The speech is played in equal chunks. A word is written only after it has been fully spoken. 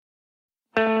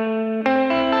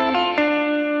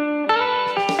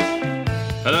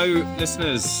Hello,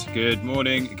 listeners. Good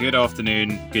morning, good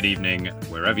afternoon, good evening,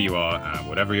 wherever you are and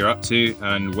whatever you're up to,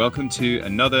 and welcome to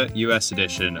another US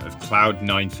edition of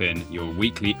Cloud9Fin, your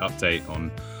weekly update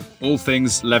on all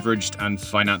things leveraged and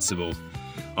financeable.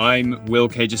 I'm Will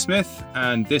Cager-Smith,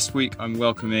 and this week I'm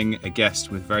welcoming a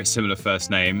guest with a very similar first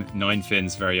name,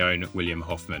 9Fin's very own William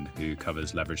Hoffman, who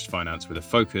covers leveraged finance with a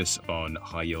focus on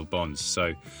high-yield bonds.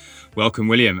 So, welcome,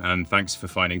 William, and thanks for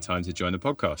finding time to join the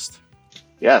podcast.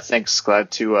 Yeah, thanks. Glad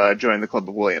to join the Club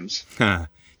of Williams.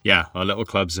 Yeah, our little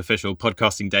club's official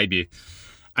podcasting debut.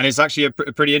 And it's actually a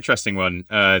pretty interesting one.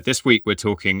 This week, we're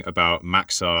talking about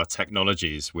Maxar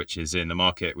Technologies, which is in the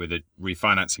market with a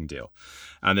refinancing deal.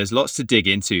 And there's lots to dig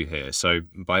into here. So,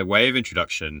 by way of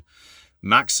introduction,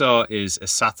 Maxar is a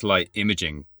satellite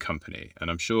imaging company. And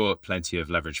I'm sure plenty of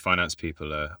leveraged finance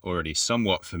people are already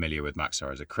somewhat familiar with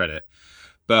Maxar as a credit.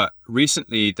 But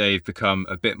recently, they've become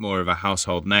a bit more of a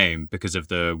household name because of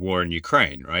the war in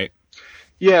Ukraine, right?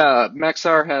 Yeah,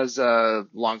 Maxar has a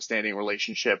longstanding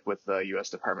relationship with the U.S.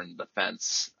 Department of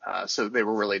Defense. So they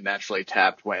were really naturally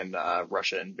tapped when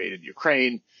Russia invaded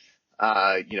Ukraine.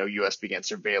 U.S. began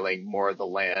surveilling more of the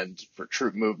land for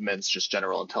troop movements, just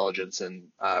general intelligence, and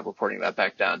reporting that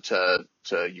back down to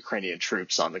Ukrainian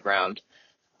troops on the ground.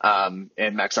 And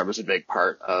Maxar was a big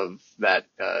part of that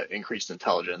increased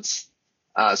intelligence.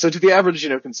 So to the average,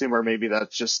 consumer, maybe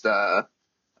that's just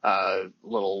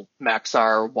little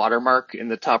Maxar watermark in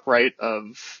the top right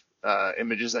of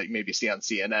images that you maybe see on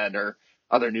CNN or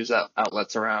other news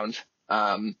outlets around.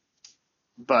 But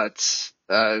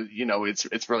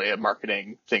it's really a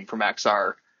marketing thing for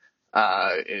Maxar.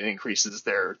 It increases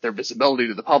their visibility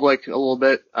to the public a little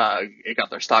bit. It got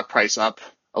their stock price up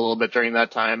a little bit during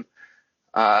that time.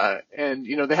 And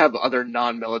they have other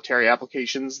non-military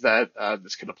applications that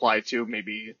this could apply to.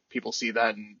 Maybe people see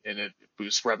that and it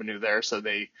boosts revenue there. So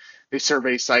they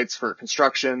survey sites for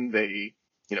construction. They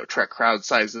track crowd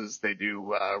sizes. They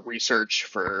do research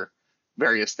for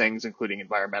various things, including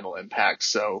environmental impacts.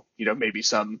 So maybe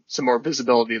some more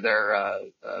visibility there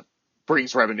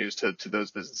brings revenues to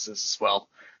those businesses as well.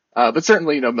 But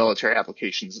certainly military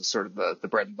applications is sort of the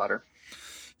bread and butter.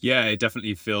 Yeah, it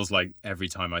definitely feels like every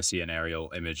time I see an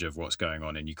aerial image of what's going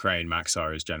on in Ukraine,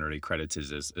 Maxar is generally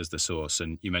credited as the source.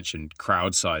 And you mentioned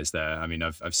crowd size there. I mean,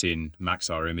 I've seen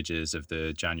Maxar images of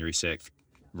the January 6th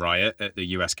riot at the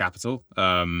US Capitol,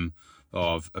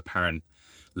 of apparent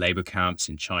labor camps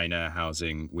in China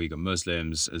housing Uyghur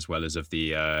Muslims, as well as of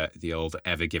the old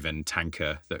Ever Given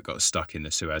tanker that got stuck in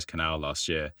the Suez Canal last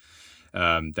year.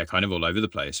 They're kind of all over the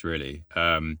place, really.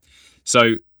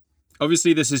 So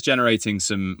obviously, this is generating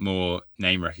some more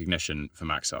name recognition for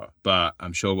Maxar, but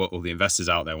I'm sure what all the investors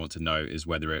out there want to know is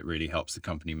whether it really helps the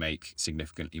company make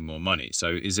significantly more money. So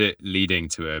is it leading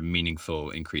to a meaningful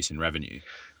increase in revenue?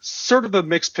 Sort of a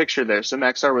mixed picture there. So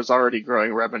Maxar was already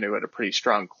growing revenue at a pretty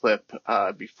strong clip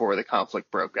before the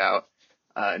conflict broke out.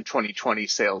 In 2020,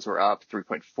 sales were up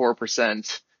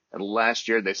 3.4%, and last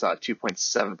year they saw a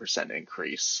 2.7%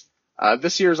 increase.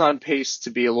 This year's on pace to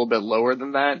be a little bit lower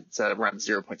than that. It's at around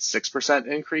 0.6%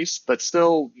 increase, but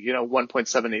still,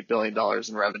 $1.78 billion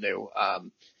in revenue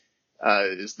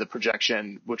is the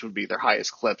projection, which would be their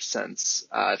highest clip since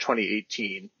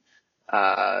 2018.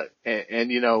 And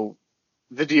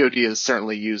the DoD is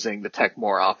certainly using the tech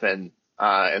more often,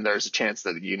 and there's a chance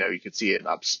that you could see an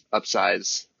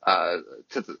upsize a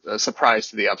surprise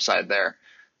to the upside there,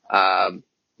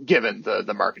 given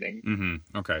the marketing.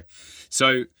 Okay.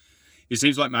 So it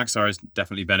seems like Maxar has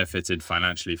definitely benefited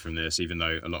financially from this, even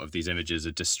though a lot of these images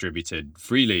are distributed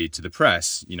freely to the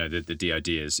press. The DoD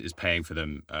is paying for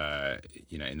them,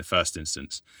 in the first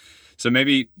instance. So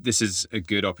maybe this is a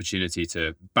good opportunity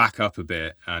to back up a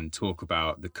bit and talk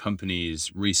about the company's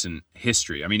recent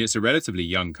history. I mean, it's a relatively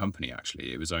young company,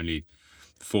 actually. It was only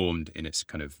formed in its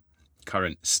kind of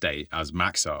current state as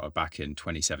Maxar back in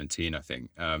 2017, I think.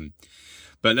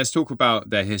 But let's talk about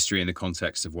their history in the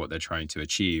context of what they're trying to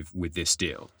achieve with this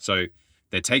deal. So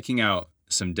they're taking out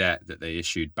some debt that they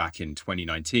issued back in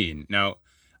 2019. Now,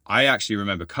 I actually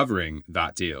remember covering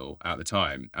that deal at the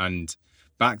time. And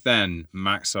back then,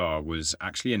 Maxar was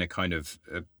actually in a kind of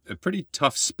a pretty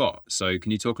tough spot. So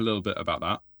can you talk a little bit about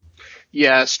that?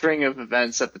 Yeah, a string of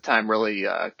events at the time really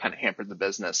kind of hampered the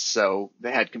business. So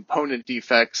they had component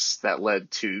defects that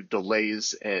led to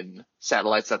delays in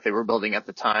satellites that they were building at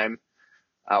the time.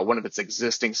 One of its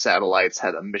existing satellites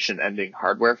had a mission-ending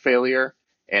hardware failure,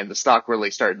 and the stock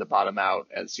really started to bottom out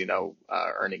as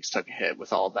earnings took a hit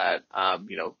with all that,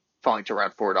 falling to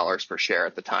around $4 per share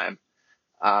at the time.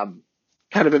 Kind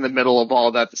of in the middle of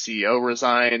all that, the CEO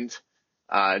resigned.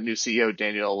 New CEO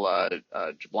Daniel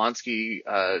Jablonski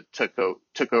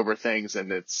took over things,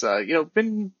 and it's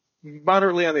been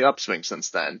moderately on the upswing since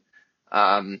then.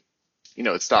 Um,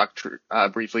 its stock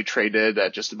briefly traded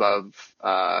at just above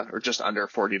or just under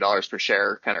 $40 per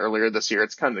share kind of earlier this year.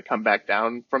 It's kind of come back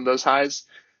down from those highs,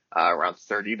 around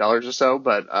 $30 or so,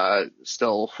 but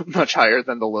still much higher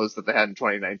than the lows that they had in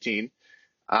 2019.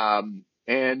 And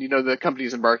the company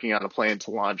is embarking on a plan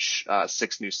to launch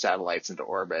 6 new satellites into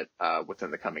orbit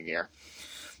within the coming year.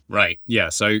 Right. Yeah.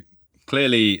 So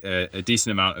clearly a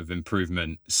decent amount of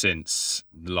improvement since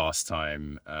the last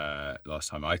time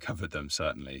I covered them,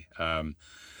 certainly.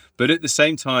 But at the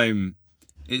same time,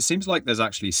 it seems like there's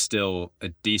actually still a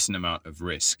decent amount of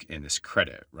risk in this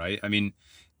credit, right? I mean,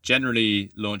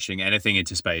 generally launching anything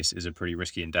into space is a pretty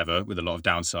risky endeavor with a lot of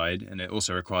downside, and it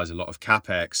also requires a lot of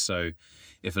capex. So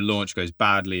if a launch goes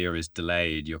badly or is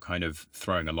delayed, you're kind of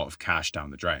throwing a lot of cash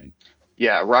down the drain.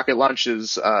 Yeah, rocket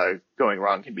launches going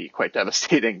wrong can be quite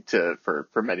devastating for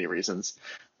many reasons.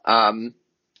 Um,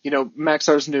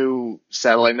 Maxar's new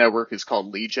satellite network is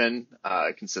called Legion.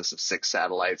 It consists of 6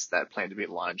 satellites that plan to be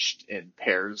launched in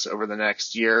pairs over the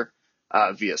next year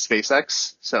via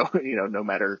SpaceX. So, no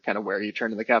matter kind of where you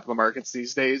turn in the capital markets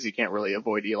these days, you can't really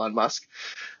avoid Elon Musk.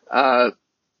 Uh,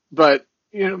 but,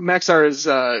 Maxar is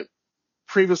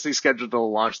previously scheduled to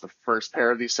launch the first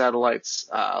pair of these satellites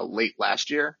late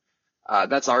last year.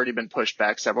 That's already been pushed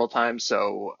back several times.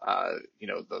 So,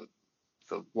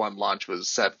 the one launch was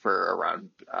set for around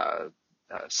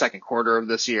second quarter of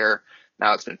this year.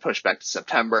 Now it's been pushed back to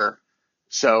September.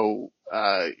 So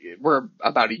we're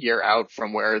about a year out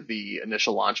from where the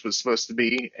initial launch was supposed to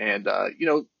be. And,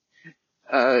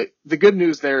 the good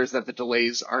news there is that the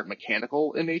delays aren't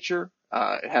mechanical in nature.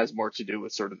 It has more to do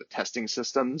with sort of the testing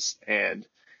systems. And,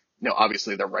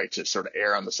 obviously they're right to sort of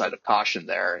err on the side of caution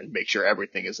there and make sure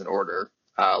everything is in order,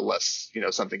 lest,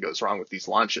 something goes wrong with these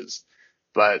launches.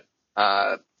 But,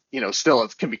 still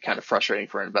it can be kind of frustrating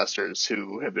for investors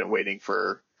who have been waiting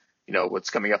for, what's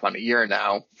coming up on a year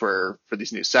now for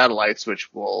these new satellites,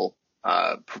 which will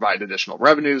provide additional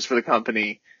revenues for the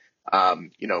company,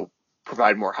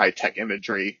 provide more high tech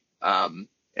imagery, and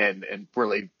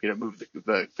really, move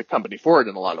the company forward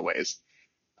in a lot of ways.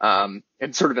 And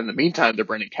sort of in the meantime, they're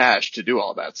burning cash to do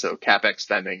all that. So capex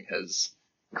spending has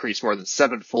increased more than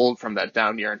sevenfold from that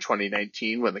down year in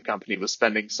 2019 when the company was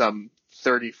spending some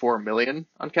 34 million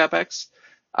on capex.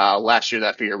 Last year,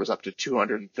 that figure was up to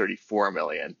 234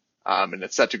 million. And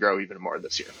it's set to grow even more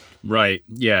this year. Right.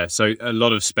 Yeah. So a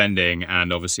lot of spending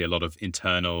and obviously a lot of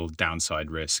internal downside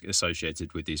risk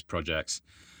associated with these projects.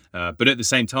 But at the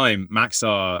same time,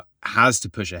 Maxar has to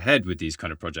push ahead with these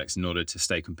kind of projects in order to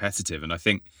stay competitive. And I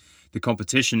think the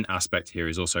competition aspect here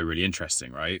is also really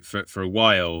interesting, right? For a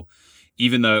while,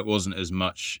 even though it wasn't as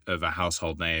much of a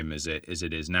household name as it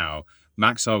is now,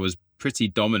 Maxar was pretty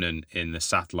dominant in the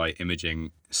satellite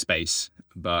imaging space.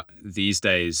 But these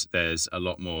days, there's a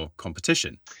lot more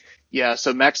competition. Yeah,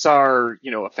 so Maxar,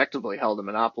 effectively held a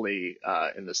monopoly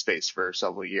in the space for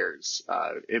several years.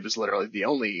 It was literally the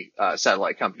only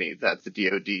satellite company that the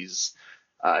DoD's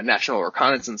National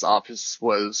Reconnaissance Office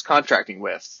was contracting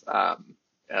with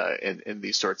in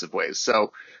these sorts of ways.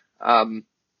 So,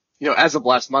 as of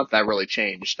last month, that really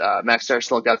changed. Maxar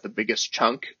still got the biggest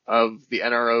chunk of the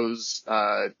NRO's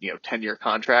 10-year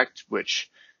contract,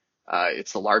 which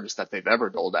it's the largest that they've ever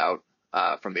doled out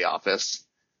from the office.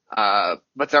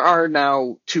 But there are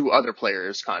now 2 other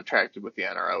players contracted with the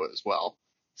NRO as well.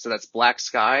 So that's Black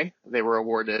Sky. They were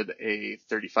awarded a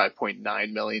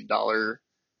 $35.9 million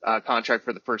contract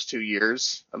for the first 2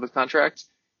 years of the contract.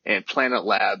 And Planet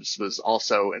Labs was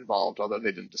also involved, although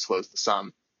they didn't disclose the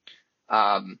sum.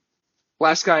 Um,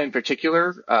 Black Sky in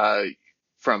particular,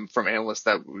 from analysts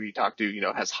that we talked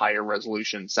to, has higher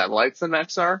resolution satellites than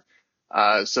Maxar.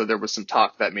 So there was some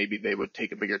talk that maybe they would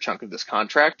take a bigger chunk of this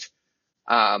contract.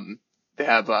 They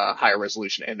have a higher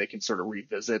resolution and they can sort of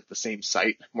revisit the same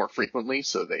site more frequently.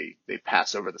 So they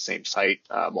pass over the same site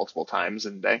multiple times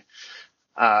in a day.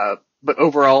 But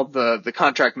overall, the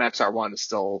contract Maxar won is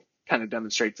still kind of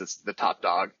demonstrates it's the top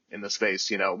dog in the space.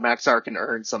 Maxar can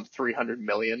earn some 300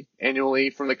 million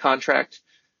annually from the contract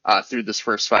through this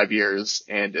first 5 years.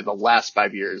 And in the last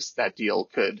 5 years, that deal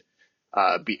could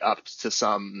be up to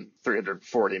some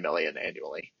 340 million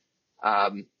annually.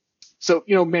 So,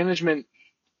 management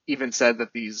even said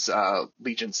that these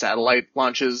Legion satellite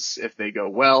launches, if they go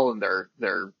well and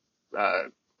they're uh,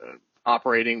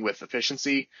 operating with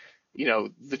efficiency,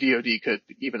 the DoD could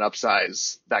even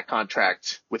upsize that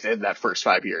contract within that first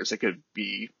 5 years. It could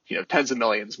be, tens of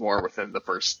millions more within the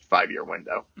first 5 year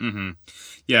window. Mm-hmm.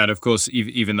 Yeah, and of course,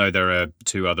 even though there are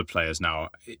two other players now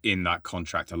in that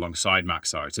contract alongside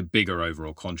Maxar, it's a bigger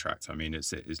overall contract. I mean,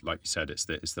 it's like you said, it's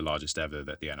the largest ever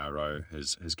that the NRO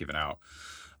has given out.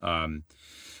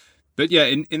 But yeah,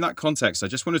 in that context, I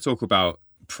just want to talk about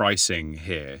pricing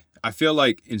here. I feel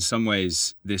like in some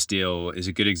ways this deal is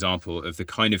a good example of the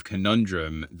kind of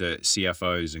conundrum that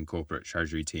CFOs and corporate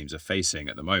treasury teams are facing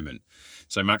at the moment.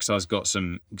 So Maxar's got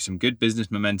some good business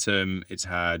momentum. It's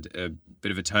had a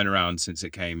bit of a turnaround since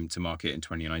it came to market in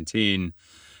 2019,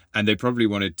 and they probably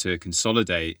wanted to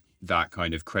consolidate that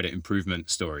kind of credit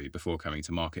improvement story before coming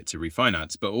to market to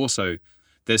refinance. But also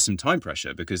there's some time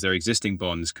pressure because their existing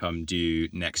bonds come due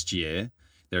next year.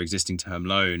 Their existing term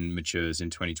loan matures in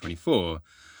 2024.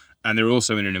 And they're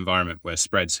also in an environment where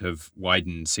spreads have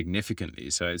widened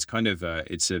significantly, so it's kind of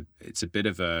it's a bit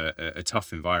of a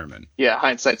tough environment. Yeah,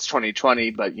 hindsight's 2020,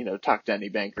 but talk to any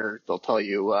banker, they'll tell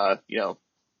you,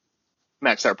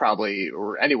 Maxar probably,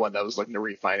 or anyone that was looking to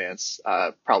refinance,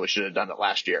 probably should have done it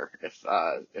last year if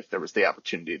there was the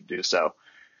opportunity to do so.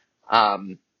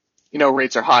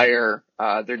 Rates are higher.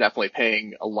 They're definitely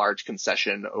paying a large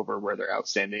concession over where their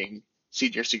outstanding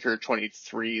senior secured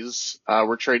 23s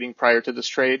were trading prior to this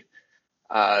trade.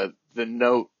 The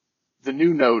new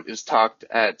note is talked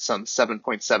at some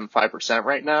 7.75%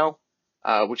 right now,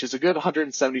 which is a good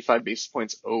 175 basis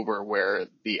points over where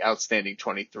the outstanding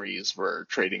 23s were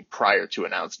trading prior to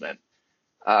announcement.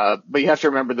 But you have to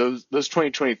remember those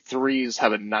 2023s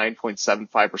have a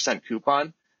 9.75%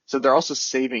 coupon, so they're also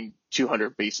saving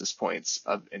 200 basis points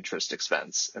of interest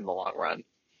expense in the long run.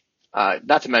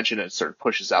 Not to mention it sort of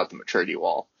pushes out the maturity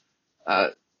wall.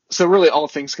 So really, all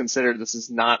things considered, this is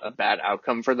not a bad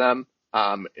outcome for them.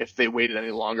 If they waited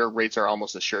any longer, rates are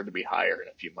almost assured to be higher in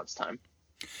a few months' time.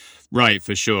 Right,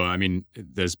 for sure. I mean,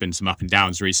 there's been some up and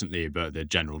downs recently, but the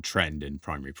general trend in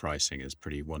primary pricing is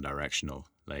pretty one-directional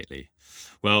lately.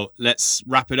 Well, let's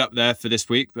wrap it up there for this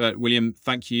week. But William,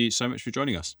 thank you so much for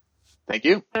joining us. Thank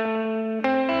you.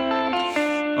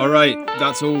 All right,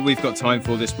 that's all we've got time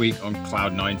for this week on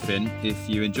Cloud9Fin. If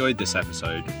you enjoyed this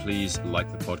episode, please like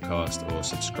the podcast or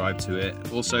subscribe to it.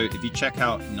 Also, if you check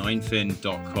out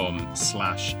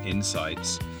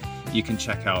 9fin.com/insights, you can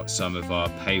check out some of our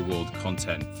paywalled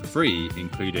content for free,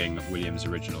 including William's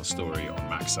original story on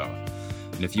Maxar.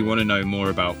 And if you want to know more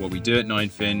about what we do at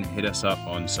 9fin, hit us up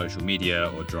on social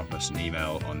media or drop us an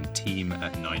email on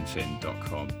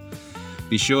team@9fin.com.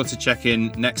 Be sure to check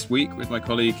in next week with my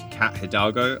colleague Kat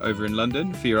Hidalgo over in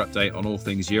London for your update on all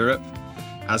things Europe.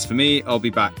 As for me, I'll be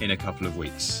back in a couple of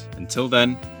weeks. Until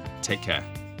then, take care.